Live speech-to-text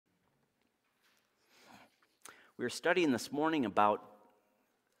We were studying this morning about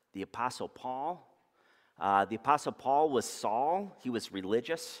the Apostle Paul. The Apostle Paul was Saul. He was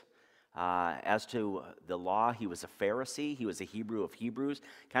religious. As to the law, he was a Pharisee. He was a Hebrew of Hebrews.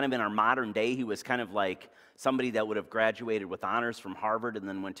 Kind of in our modern day, he was kind of like somebody that would have graduated with honors from Harvard and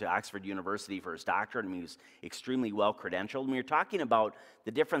then went to Oxford University for his doctorate. I mean, he was extremely well credentialed. And we were talking about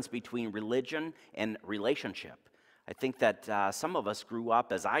the difference between religion and relationship. I think that some of us grew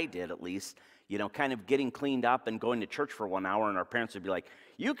up, as I did at least, kind of getting cleaned up and going to church for 1 hour, and our parents would be like,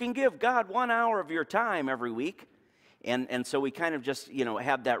 you can give God 1 hour of your time every week. And so we kind of just,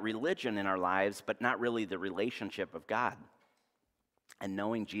 have that religion in our lives, but not really the relationship of God. And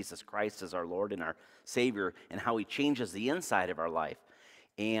knowing Jesus Christ as our Lord and our Savior and how He changes the inside of our life.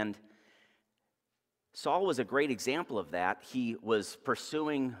 And Saul was a great example of that. He was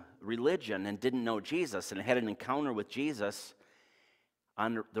pursuing religion and didn't know Jesus and had an encounter with Jesus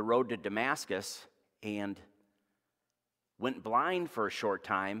on the road to Damascus and went blind for a short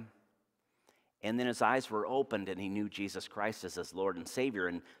time. And then his eyes were opened and he knew Jesus Christ as his Lord and Savior.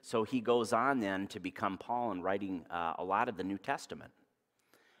 And so he goes on then to become Paul and writing a lot of the New Testament.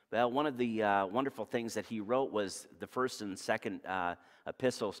 Well, one of the wonderful things that he wrote was the first and second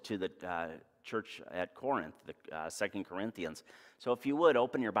epistles to the church at Corinth, the 2 Corinthians. So if you would,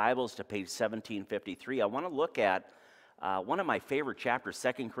 open your Bibles to page 1753. I want to look at one of my favorite chapters,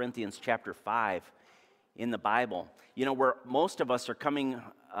 2 Corinthians chapter 5 in the Bible. Where most of us are coming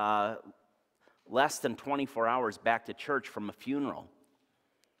less than 24 hours back to church from a funeral.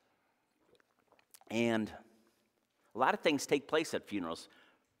 And a lot of things take place at funerals.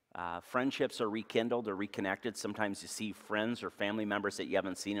 Friendships are rekindled or reconnected. Sometimes you see friends or family members that you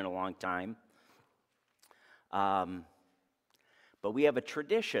haven't seen in a long time. But we have a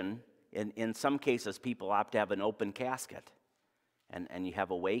tradition, in some cases people opt to have an open casket. And you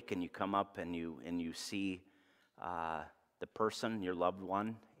have a wake and you come up and you see the person, your loved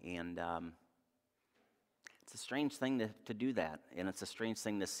one, and it's a strange thing to do that, and it's a strange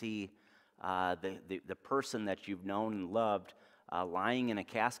thing to see the person that you've known and loved lying in a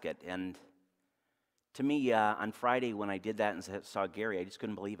casket. And to me, on Friday when I did that and saw Gary, I just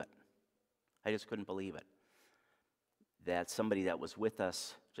couldn't believe it. I just couldn't believe it. That somebody that was with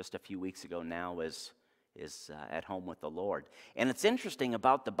us just a few weeks ago now is at home with the Lord. And it's interesting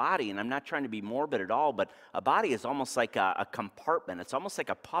about the body, and I'm not trying to be morbid at all, but a body is almost like a compartment. It's almost like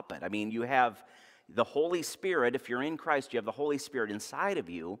a puppet. I mean, you have the Holy Spirit. If you're in Christ, you have the Holy Spirit inside of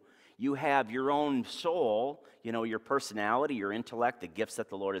you. You have your own soul, your personality, your intellect, the gifts that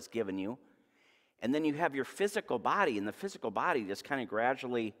the Lord has given you. And then you have your physical body, and the physical body just kind of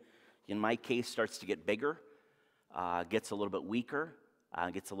gradually, in my case, starts to get bigger, gets a little bit weaker,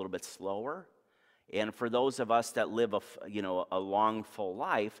 gets a little bit slower. And for those of us that live a long, full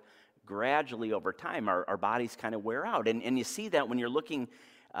life, gradually over time, our bodies kind of wear out. And you see that when you're looking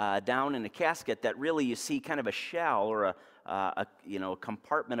down in a casket, that really you see kind of a shell or a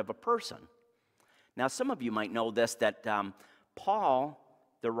compartment of a person. Now, some of you might know this, that Paul,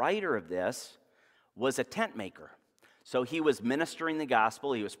 the writer of this, was a tent maker. So he was ministering the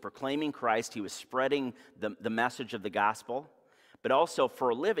gospel, he was proclaiming Christ, he was spreading the message of the gospel, but also for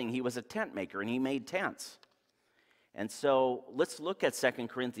a living, he was a tent maker and he made tents. And so let's look at 2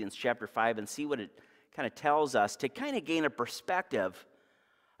 Corinthians chapter 5 and see what it kind of tells us to kind of gain a perspective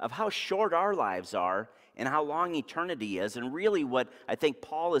of how short our lives are and how long eternity is. And really what I think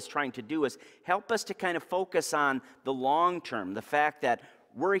Paul is trying to do is help us to kind of focus on the long term, the fact that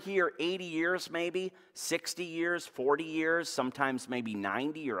we're here 80 years maybe, 60 years, 40 years, sometimes maybe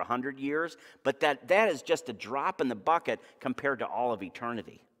 90 or 100 years, but that is just a drop in the bucket compared to all of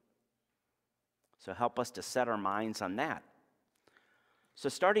eternity. So help us to set our minds on that. So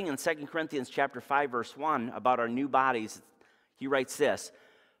starting in 2 Corinthians chapter 5, verse 1, about our new bodies, he writes this: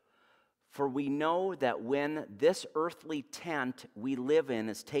 "For we know that when this earthly tent we live in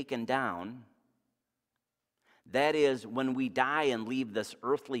is taken down, that is, when we die and leave this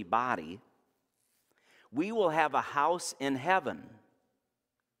earthly body, we will have a house in heaven,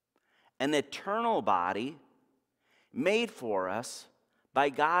 an eternal body made for us by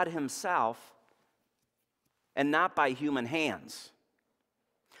God Himself and not by human hands."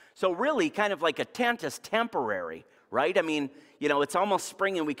 So really, kind of like a tent is temporary, right? I mean, it's almost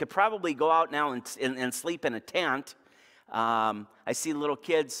spring and we could probably go out now and sleep in a tent. I see little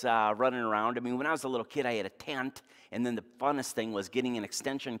kids running around. I mean, when I was a little kid, I had a tent, and then the funnest thing was getting an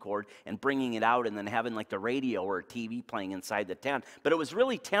extension cord and bringing it out and then having like the radio or a TV playing inside the tent. But it was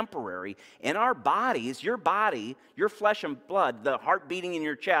really temporary. And our bodies, your body, your flesh and blood, the heart beating in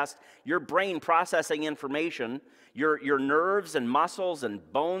your chest, your brain processing information, your nerves and muscles and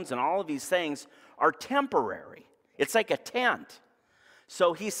bones and all of these things are temporary. It's like a tent.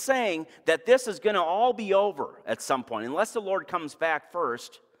 So he's saying that this is going to all be over at some point. Unless the Lord comes back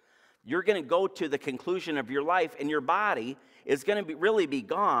first, you're going to go to the conclusion of your life, and your body is going to really be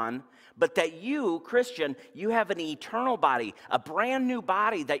gone. But that you, Christian, you have an eternal body, a brand new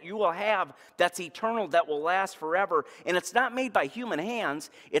body that you will have that's eternal, that will last forever. And it's not made by human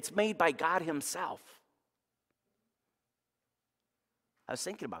hands, it's made by God himself. I was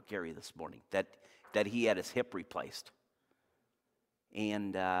thinking about Gary this morning, that he had his hip replaced.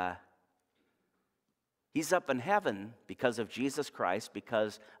 And he's up in heaven because of Jesus Christ,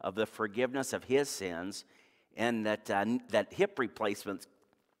 because of the forgiveness of his sins, and that hip replacement,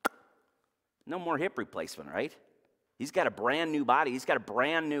 no more hip replacement, right? He's got a brand new body. He's got a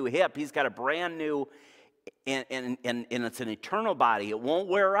brand new hip. He's got a brand new, and it's an eternal body. It won't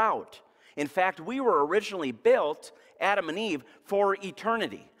wear out. In fact, we were originally built, Adam and Eve, for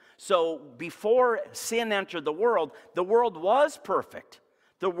eternity. So before sin entered the world was perfect.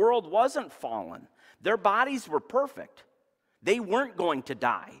 The world wasn't fallen. Their bodies were perfect. They weren't going to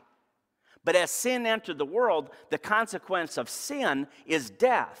die. But as sin entered the world, the consequence of sin is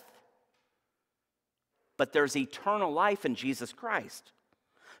death. But there's eternal life in Jesus Christ.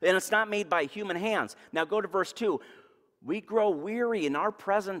 And it's not made by human hands. Now go to verse 2. We grow weary in our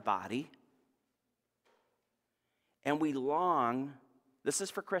present body, and we long, this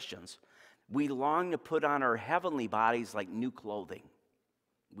is for Christians, we long to put on our heavenly bodies like new clothing.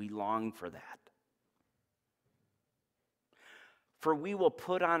 We long for that. For we will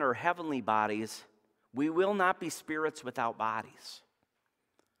put on our heavenly bodies, we will not be spirits without bodies.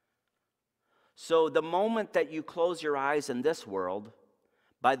 So the moment that you close your eyes in this world,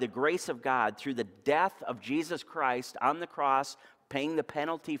 by the grace of God, through the death of Jesus Christ on the cross, paying the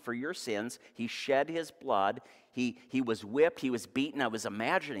penalty for your sins, he shed his blood, he was whipped, he was beaten. I was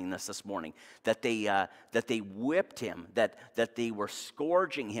imagining this morning, that they whipped him, that they were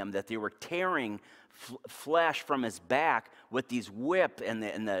scourging him, that they were tearing flesh from his back with these whip and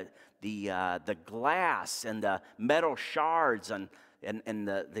the glass and the metal shards and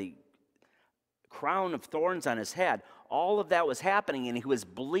the crown of thorns on his head. All of that was happening, and he was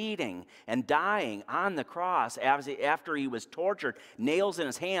bleeding and dying on the cross after he was tortured, nails in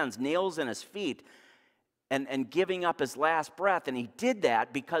his hands, nails in his feet, and giving up his last breath. And he did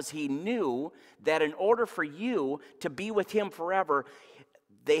that because he knew that in order for you to be with him forever,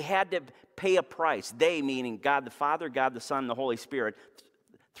 they had to pay a price. They, meaning God the Father, God the Son, and the Holy Spirit,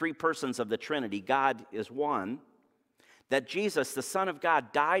 three persons of the Trinity. God is one. That Jesus, the Son of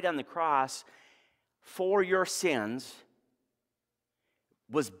God, died on the cross for your sins,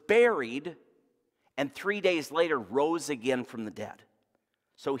 was buried, and 3 days later rose again from the dead.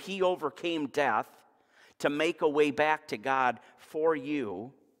 So he overcame death to make a way back to God for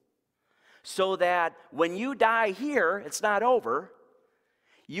you, so that when you die here, it's not over.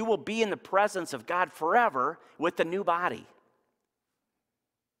 You will be in the presence of God forever with a new body.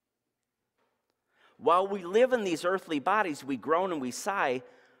 While we live in these earthly bodies, we groan and we sigh.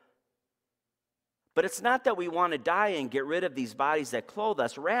 But it's not that we want to die and get rid of these bodies that clothe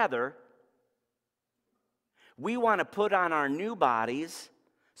us. Rather, we want to put on our new bodies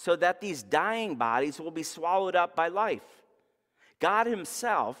so that these dying bodies will be swallowed up by life. God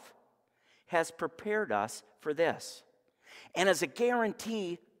himself has prepared us for this. And as a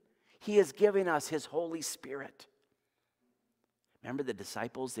guarantee, he is giving us his Holy Spirit. Remember the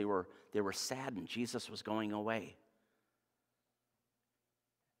disciples? They were saddened. Jesus was going away.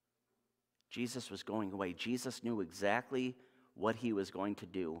 Jesus was going away. Jesus knew exactly what he was going to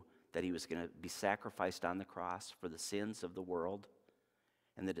do, that he was going to be sacrificed on the cross for the sins of the world.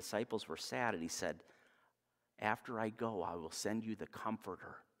 And the disciples were sad, and he said, after I go, I will send you the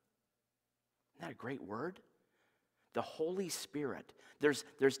Comforter. Isn't that a great word? The Holy Spirit. There's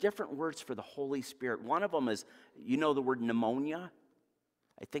different words for the Holy Spirit. One of them is, you know the word pneumonia?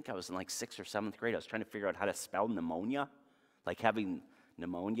 I think I was in like 6th or 7th grade. I was trying to figure out how to spell pneumonia, like having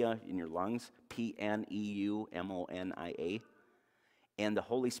pneumonia in your lungs, Pneumonia. And the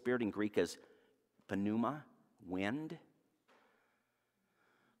Holy Spirit in Greek is pneuma, wind.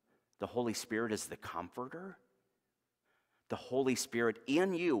 The Holy Spirit is the Comforter. The Holy Spirit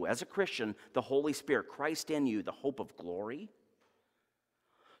in you, as a Christian, the Holy Spirit, Christ in you, the hope of glory.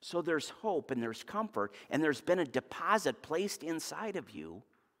 So there's hope and there's comfort, and there's been a deposit placed inside of you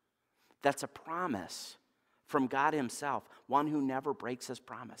that's a promise from God himself, one who never breaks his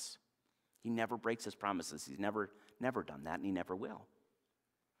promise. He never breaks his promises. He's never done that, and he never will.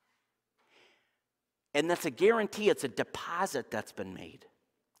 And that's a guarantee. It's a deposit that's been made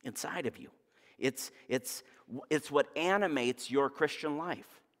inside of you. It's what animates your Christian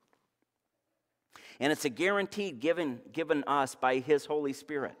life. And it's a guarantee given us by his Holy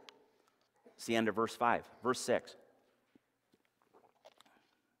Spirit. It's the end of verse 5. Verse 6.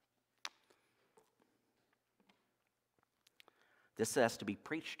 This has to be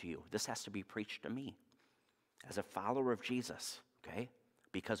preached to you. This has to be preached to me as a follower of Jesus, okay?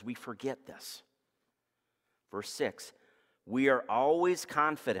 Because we forget this. Verse 6, we are always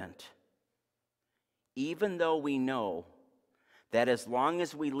confident, even though we know that as long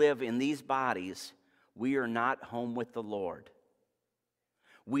as we live in these bodies, we are not home with the Lord.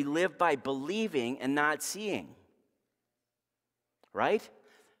 We live by believing and not seeing, right?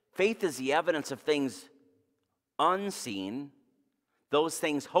 Faith is the evidence of things unseen, those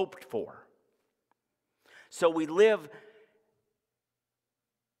things hoped for. So we live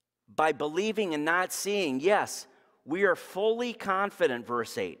by believing and not seeing. Yes, we are fully confident,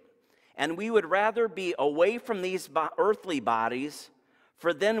 verse 8. And we would rather be away from these earthly bodies,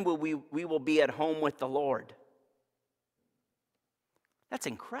 for then we will be at home with the Lord. That's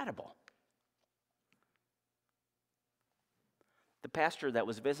incredible. The pastor that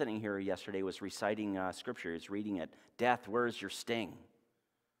was visiting here yesterday was reciting scripture. He was reading it. Death, where is your sting?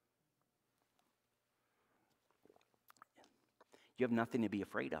 You have nothing to be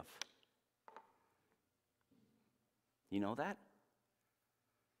afraid of. You know that?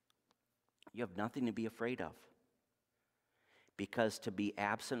 You have nothing to be afraid of. Because to be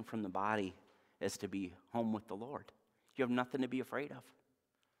absent from the body is to be home with the Lord. You have nothing to be afraid of.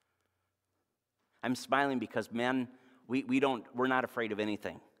 I'm smiling because men, we're not afraid of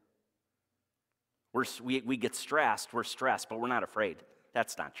anything. We get stressed, we're stressed, but we're not afraid.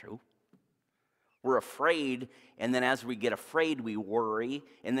 That's not true. We're afraid, and then as we get afraid, we worry,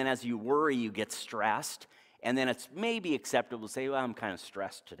 and then as you worry, you get stressed, and then it's maybe acceptable to say, well, I'm kind of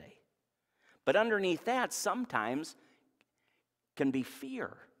stressed today. But underneath that, sometimes can be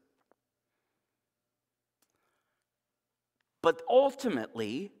fear. But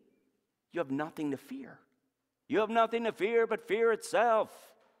ultimately, you have nothing to fear. You have nothing to fear but fear itself.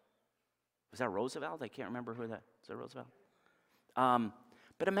 Was that Roosevelt? I can't remember who that was. That Roosevelt?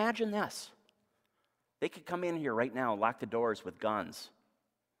 But imagine this. They could come in here right now and lock the doors with guns.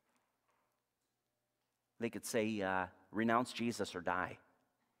 They could say, renounce Jesus or die.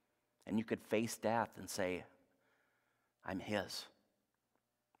 And you could face death and say, I'm his.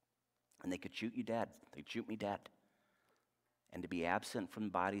 And they could shoot you dead. They'd shoot me dead. And to be absent from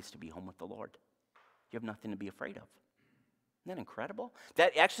bodies, to be home with the Lord. You have nothing to be afraid of. Isn't that incredible?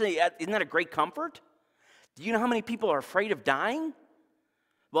 That actually, isn't that a great comfort? Do you know how many people are afraid of dying?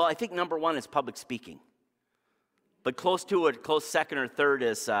 Well, I think number one is public speaking. But close to it, close second or third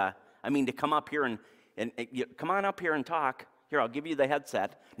is, to come up here and come on up here and talk. Here, I'll give you the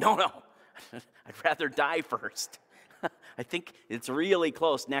headset. No, I'd rather die first. I think it's really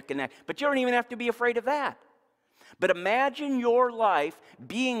close, neck and neck. But you don't even have to be afraid of that. But imagine your life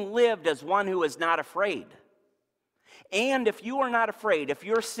being lived as one who is not afraid. And if you are not afraid, if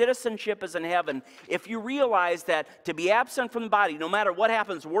your citizenship is in heaven, if you realize that to be absent from the body, no matter what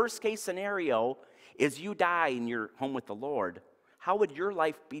happens, worst case scenario is you die and you're home with the Lord, how would your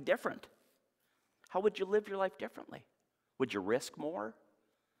life be different? How would you live your life differently? Would you risk more?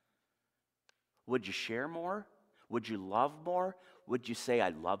 Would you share more? Would you love more? Would you say, I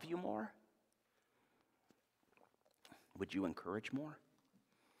love you more? Would you encourage more?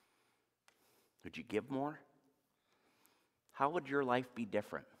 Would you give more? How would your life be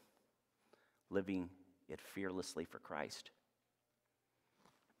different living it fearlessly for Christ?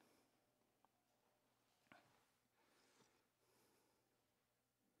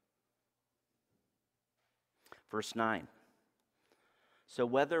 Verse 9. So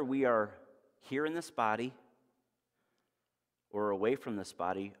whether we are here in this body or away from this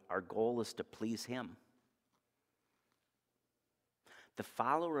body, our goal is to please Him. The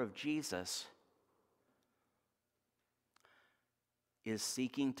follower of Jesus is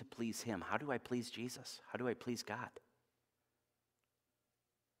seeking to please Him. How do I please Jesus? How do I please God?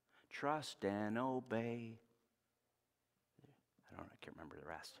 Trust and obey. I can't remember the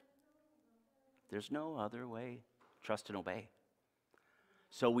rest. There's no other way. Trust and obey.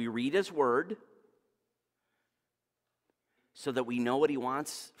 So we read His Word so that we know what He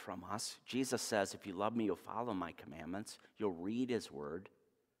wants from us. Jesus says, if you love me, you'll follow my commandments. You'll read His Word,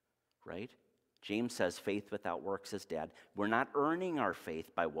 right? James says, faith without works is dead. We're not earning our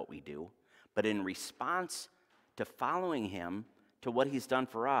faith by what we do, but in response to following Him, to what He's done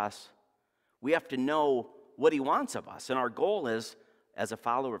for us, we have to know what He wants of us. And our goal is, as a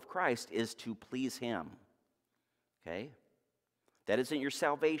follower of Christ, is to please Him. Okay? That isn't your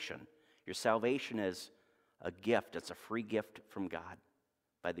salvation. Your salvation is a gift. It's a free gift from God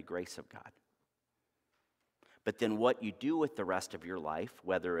by the grace of God. But then what you do with the rest of your life,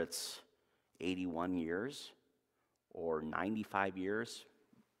 whether it's 81 years or 95 years,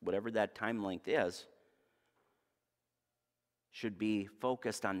 whatever that time length is, should be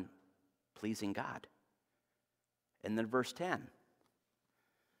focused on pleasing God. And then verse 10.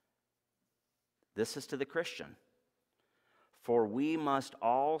 This is to the Christian. For we must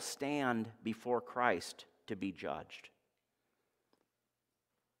all stand before Christ to be judged.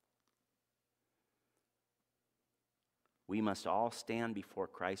 We must all stand before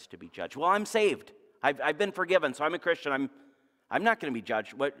Christ to be judged. Well, I'm saved. I've been forgiven, so I'm a Christian. I'm not going to be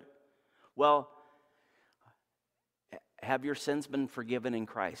judged. What? Well, have your sins been forgiven in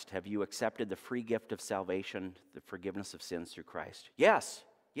Christ? Have you accepted the free gift of salvation, the forgiveness of sins through Christ? Yes.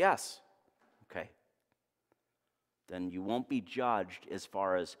 Okay. Then you won't be judged as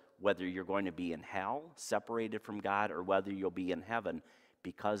far as whether you're going to be in hell, separated from God, or whether you'll be in heaven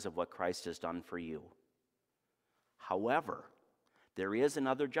because of what Christ has done for you. However, there is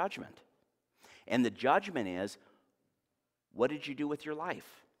another judgment. And the judgment is, what did you do with your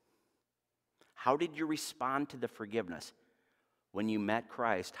life? How did you respond to the forgiveness? When you met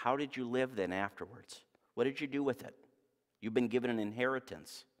Christ, how did you live then afterwards? What did you do with it? You've been given an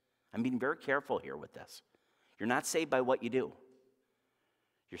inheritance. I'm being very careful here with this. You're not saved by what you do.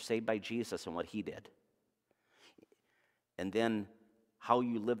 You're saved by Jesus and what he did. And then how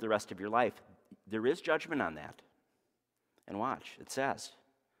you live the rest of your life, there is judgment on that. And watch, it says,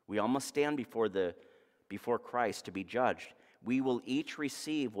 we all must stand before Christ to be judged. We will each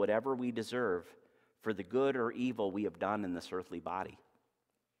receive whatever we deserve for the good or evil we have done in this earthly body.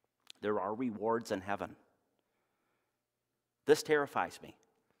 There are rewards in heaven. This terrifies me.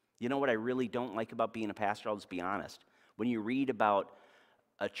 You know what I really don't like about being a pastor? I'll just be honest. When you read about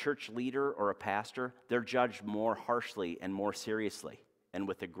a church leader or a pastor, they're judged more harshly and more seriously and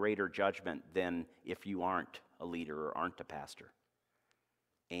with a greater judgment than if you aren't a leader or aren't a pastor.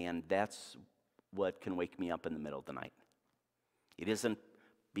 And that's what can wake me up in the middle of the night. It isn't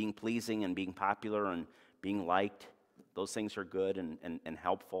being pleasing and being popular and being liked. Those things are good and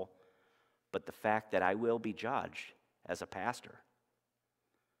helpful. But the fact that I will be judged as a pastor.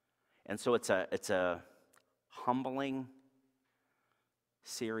 And so it's a humbling,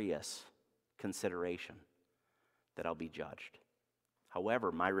 serious consideration that I'll be judged.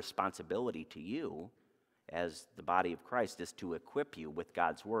 However, my responsibility to you as the body of Christ is to equip you with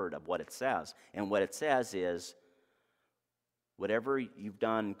God's word of what it says. And what it says is, whatever you've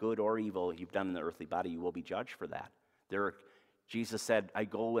done, good or evil, you've done in the earthly body, you will be judged for that. Jesus said, I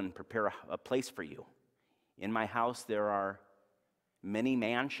go and prepare a place for you. In my house there are many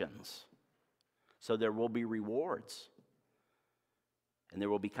mansions. So there will be rewards. And there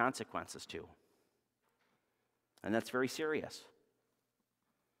will be consequences too. And that's very serious.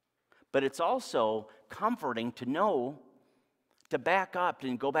 But it's also comforting to know, to back up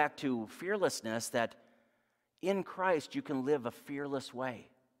and go back to fearlessness, that in Christ you can live a fearless way.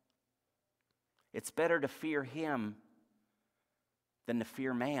 It's better to fear him than to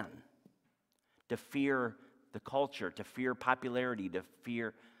fear man, to fear the culture, to fear popularity, to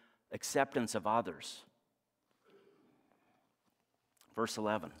fear acceptance of others. Verse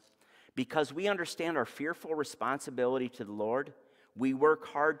 11, because we understand our fearful responsibility to the Lord, we work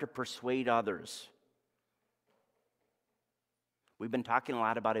hard to persuade others. We've been talking a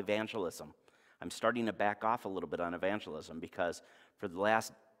lot about evangelism. I'm starting to back off a little bit on evangelism because for the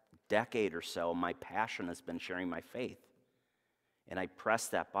last decade or so, my passion has been sharing my faith. And I press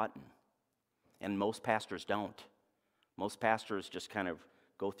that button. And most pastors don't. Most pastors just kind of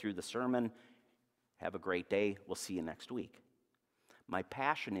go through the sermon, have a great day, we'll see you next week. My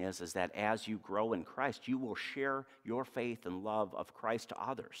passion is that as you grow in Christ, you will share your faith and love of Christ to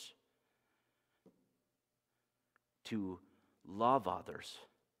others. To love others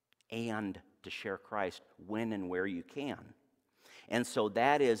and to share Christ when and where you can. And so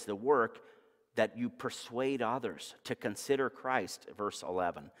that is the work that you persuade others to consider Christ, verse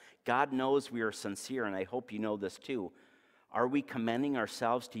 11. God knows we are sincere, and I hope you know this too. Are we commending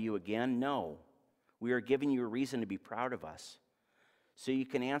ourselves to you again? No. We are giving you a reason to be proud of us. So you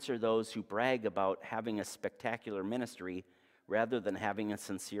can answer those who brag about having a spectacular ministry rather than having a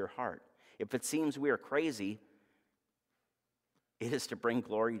sincere heart. If it seems we are crazy, it is to bring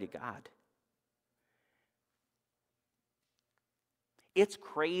glory to God. It's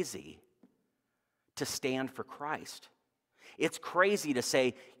crazy to stand for Christ. It's crazy to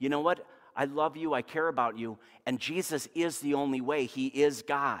say, you know what? I love you, I care about you, and Jesus is the only way. He is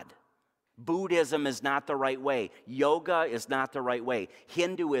God. Buddhism is not the right way. Yoga is not the right way.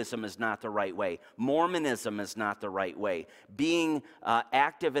 Hinduism is not the right way. Mormonism is not the right way. Being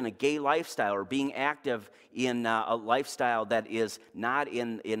active in a gay lifestyle or being active in a lifestyle that is not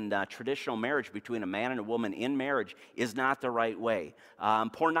in traditional marriage between a man and a woman in marriage is not the right way.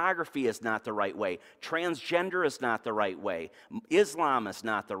 Pornography is not the right way. Transgender is not the right way. Islam is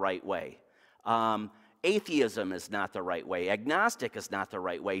not the right way. Atheism is not the right way. Agnostic is not the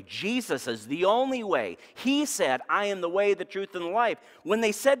right way. Jesus is the only way. He said, I am the way, the truth, and the life. When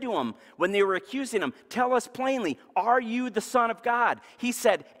they said to him, when they were accusing him, tell us plainly, are you the Son of God? He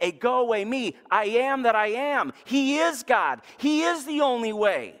said, Ego away me, I am that I am. He is God. He is the only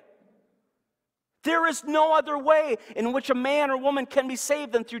way. There is no other way in which a man or woman can be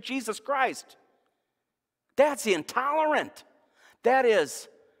saved than through Jesus Christ. That's intolerant. That is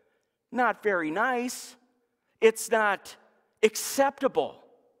not very nice. It's not acceptable.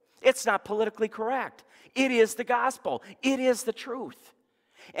 It's not politically correct. It is the gospel. It is the truth.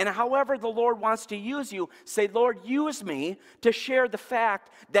 And however the Lord wants to use you, say, Lord, use me to share the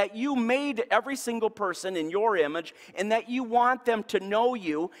fact that you made every single person in your image and that you want them to know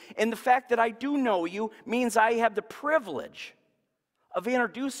you. And the fact that I do know you means I have the privilege of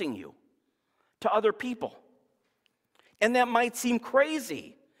introducing you to other people. And that might seem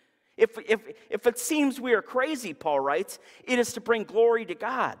crazy. If it seems we are crazy, Paul writes, it is to bring glory to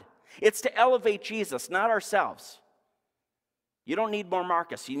God. It's to elevate Jesus, not ourselves. You don't need more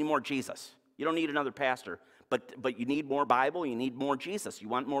Marcus, you need more Jesus. You don't need another pastor, but you need more Bible, you need more Jesus. You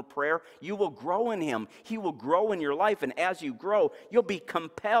want more prayer? You will grow in him. He will grow in your life, and as you grow, you'll be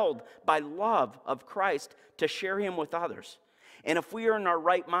compelled by love of Christ to share him with others. And if we are in our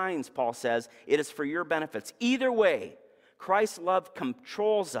right minds, Paul says, it is for your benefits. Either way, Christ's love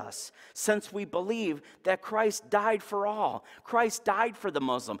controls us since we believe that Christ died for all. Christ died for the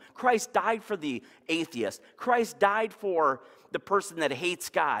Muslim. Christ died for the atheist. Christ died for the person that hates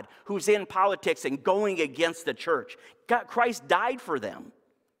God, who's in politics and going against the church. Christ died for them.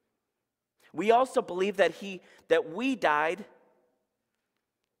 We also believe that we died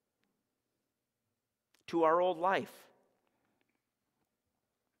to our old life.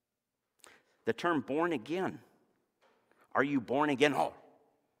 The term born again. Are you born again? Oh,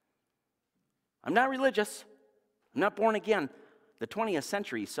 I'm not religious. I'm not born again. The 20th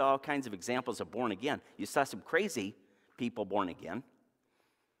century saw all kinds of examples of born again. You saw some crazy people born again.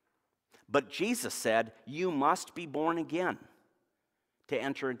 But Jesus said, you must be born again to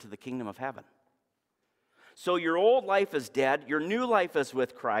enter into the kingdom of heaven. So your old life is dead. Your new life is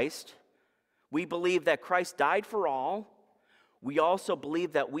with Christ. We believe that Christ died for all. We also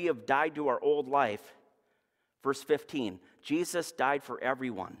believe that we have died to our old life. Verse 15, Jesus died for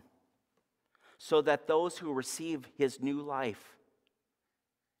everyone, so that those who receive his new life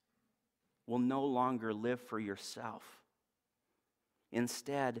will no longer live for yourself.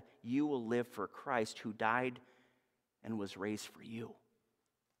 Instead, you will live for Christ, who died and was raised for you.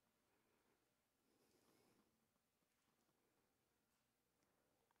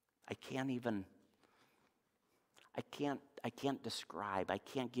 I can't describe, I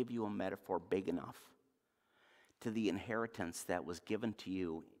can't give you a metaphor big enough to the inheritance that was given to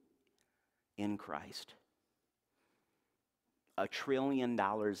you in Christ. $1 trillion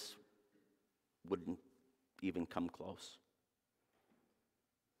wouldn't even come close.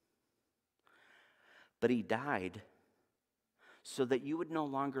 But he died so that you would no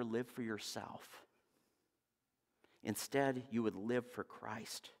longer live for yourself. Instead, you would live for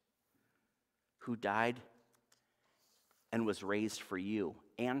Christ, who died and was raised for you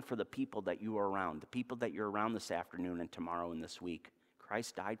and for the people that you are around, the people that you're around this afternoon and tomorrow and this week.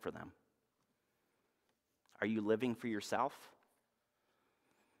 Christ died for them. Are you living for yourself?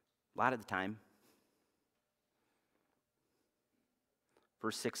 A lot of the time.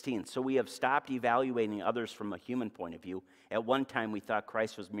 Verse 16, so we have stopped evaluating others from a human point of view. At one time we thought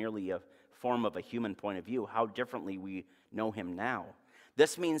Christ was merely a form of a human point of view. How differently we know him now.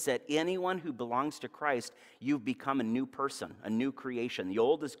 This means that anyone who belongs to Christ, you've become a new person, a new creation. The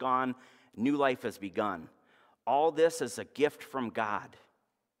old is gone, new life has begun. All this is a gift from God,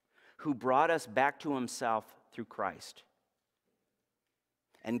 who brought us back to himself through Christ.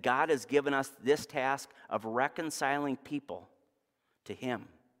 And God has given us this task of reconciling people to him.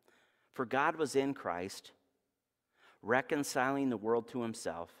 For God was in Christ, reconciling the world to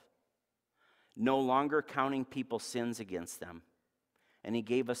himself, no longer counting people's sins against them. And he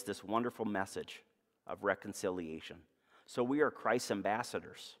gave us this wonderful message of reconciliation. So we are Christ's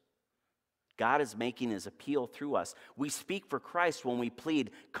ambassadors. God is making his appeal through us. We speak for Christ when we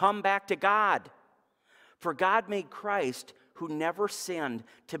plead, come back to God. For God made Christ, who never sinned,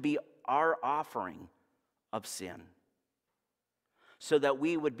 to be our offering of sin so that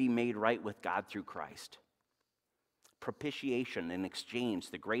we would be made right with God through Christ. Propitiation and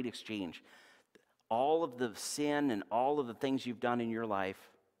exchange, the great exchange. All of the sin and all of the things you've done in your life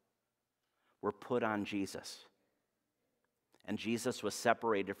were put on Jesus. And Jesus was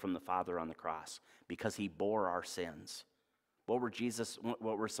separated from the Father on the cross because he bore our sins. What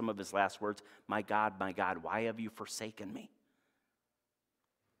were some of his last words? My God, why have you forsaken me?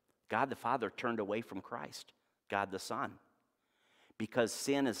 God the Father turned away from Christ, God the Son, because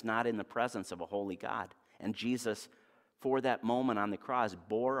sin is not in the presence of a holy God. And Jesus, for that moment on the cross,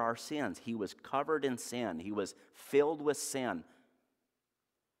 bore our sins. He was covered in sin. He was filled with sin,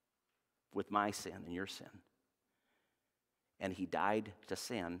 with my sin and your sin. And he died to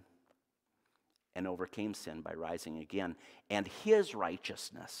sin and overcame sin by rising again. And his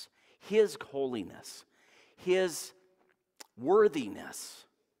righteousness, his holiness, his worthiness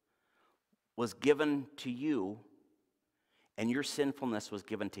was given to you, and your sinfulness was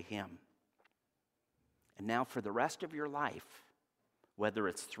given to him. And now for the rest of your life, whether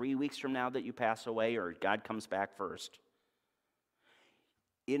it's 3 weeks from now that you pass away or God comes back first,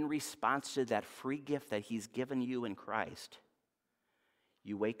 in response to that free gift that he's given you in Christ,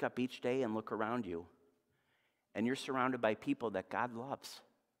 you wake up each day and look around you, and you're surrounded by people that God loves.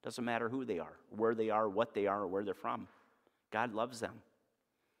 Doesn't matter who they are, what they are, or where they're from. God loves them.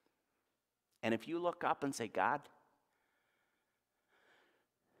 And if you look up and say, God,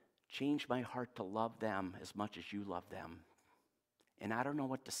 change my heart to love them as much as you love them. And I don't know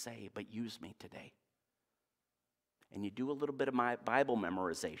what to say, but use me today. And you do a little bit of my Bible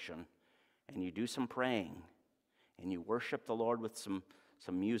memorization, and you do some praying, and you worship the Lord with some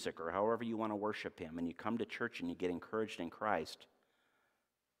music or however you want to worship him, and you come to church and you get encouraged in Christ.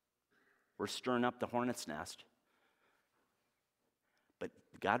 We're stirring up the hornet's nest. But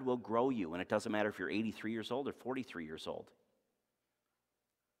God will grow you, and it doesn't matter if you're 83 years old or 43 years old.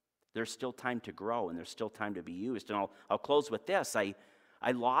 There's still time to grow, and there's still time to be used. And I'll close with this. I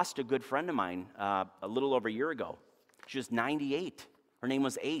lost a good friend of mine a little over a year ago. She was 98. Her name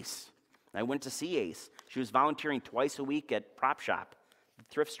was Ace. I went to see Ace. She was volunteering twice a week at Prop Shop, the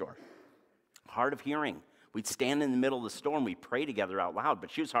thrift store. Hard of hearing. We'd stand in the middle of the store and we'd pray together out loud, but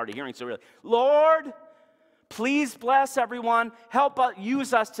she was hard of hearing, so we were like, Lord, please bless everyone. Help us,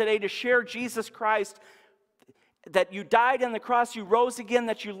 use us today to share Jesus Christ, that you died on the cross, you rose again,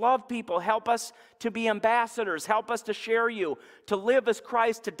 that you love people. Help us to be ambassadors. Help us to share you, to live as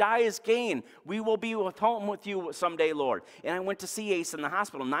Christ, to die as gain. We will be home with you someday, Lord. And I went to see Ace in the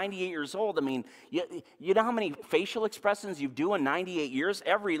hospital, 98 years old. I mean, you know how many facial expressions you do in 98 years?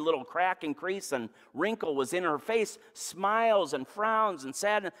 Every little crack and crease and wrinkle was in her face, smiles and frowns and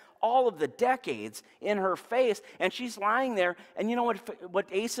sadness, all of the decades in her face. And she's lying there, and you know what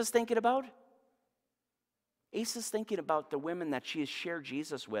Ace is thinking about? Ace is thinking about the women that she has shared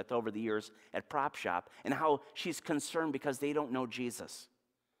Jesus with over the years at Prop Shop and how she's concerned because they don't know Jesus.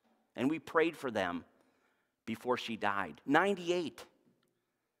 And we prayed for them before she died. 98.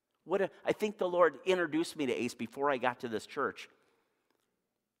 I think the Lord introduced me to Ace before I got to this church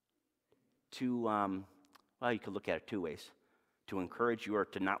to, well, you could look at it two ways. To encourage you or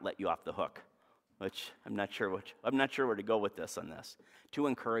to not let you off the hook. Which I'm not sure where to go with this on this. To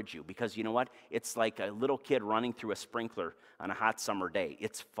encourage you, because you know what? It's like a little kid running through a sprinkler on a hot summer day.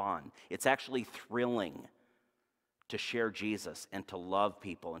 It's fun. It's actually thrilling to share Jesus and to love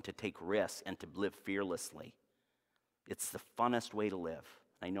people and to take risks and to live fearlessly. It's the funnest way to live.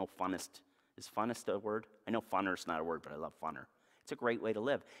 I know is funnest a word? I know funner is not a word, but I love funner. It's a great way to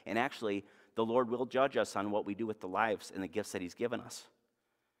live. And actually, the Lord will judge us on what we do with the lives and the gifts that he's given us.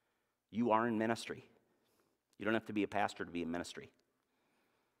 You are in ministry. You don't have to be a pastor to be in ministry.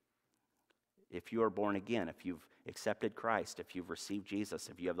 If you are born again, if you've accepted Christ, if you've received Jesus,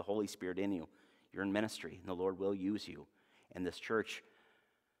 if you have the Holy Spirit in you, you're in ministry, and the Lord will use you. And this church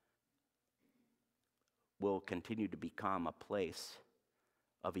will continue to become a place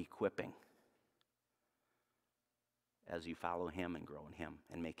of equipping as you follow him and grow in him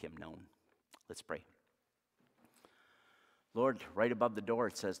and make him known. Let's pray. Lord, right above the door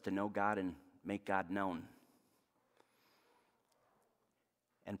it says to know God and make God known.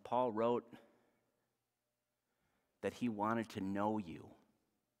 And Paul wrote that he wanted to know you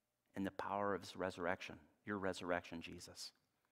and the power of his resurrection, your resurrection, Jesus.